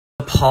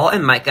Paul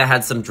and Micah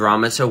had some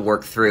drama to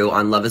work through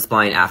on Love is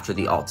Blind after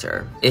the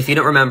altar. If you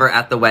don't remember,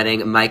 at the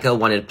wedding, Micah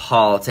wanted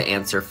Paul to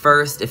answer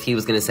first if he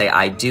was going to say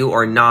I do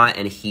or not,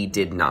 and he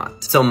did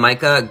not. So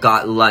Micah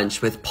got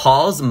lunch with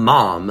Paul's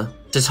mom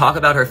to talk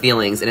about her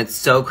feelings, and it's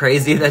so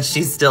crazy that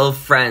she's still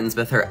friends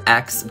with her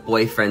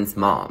ex-boyfriend's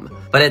mom.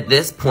 But at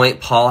this point,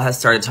 Paul has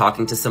started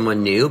talking to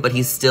someone new, but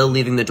he's still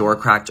leaving the door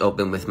cracked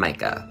open with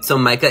Micah. So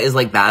Micah is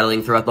like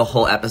battling throughout the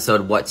whole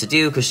episode what to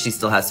do because she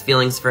still has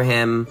feelings for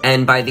him.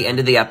 And by the end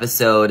of the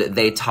episode,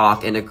 they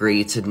talk and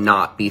agree to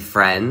not be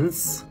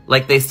friends.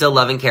 Like, they still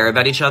love and care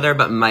about each other,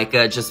 but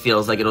Micah just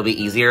feels like it'll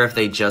be easier if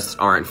they just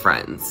aren't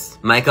friends.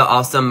 Micah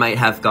also might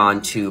have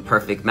gone to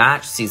Perfect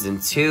Match Season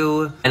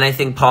 2, and I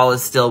think Paul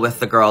is still with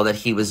the girl that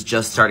he was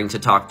just starting to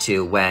talk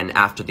to when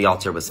After the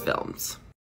Altar was filmed.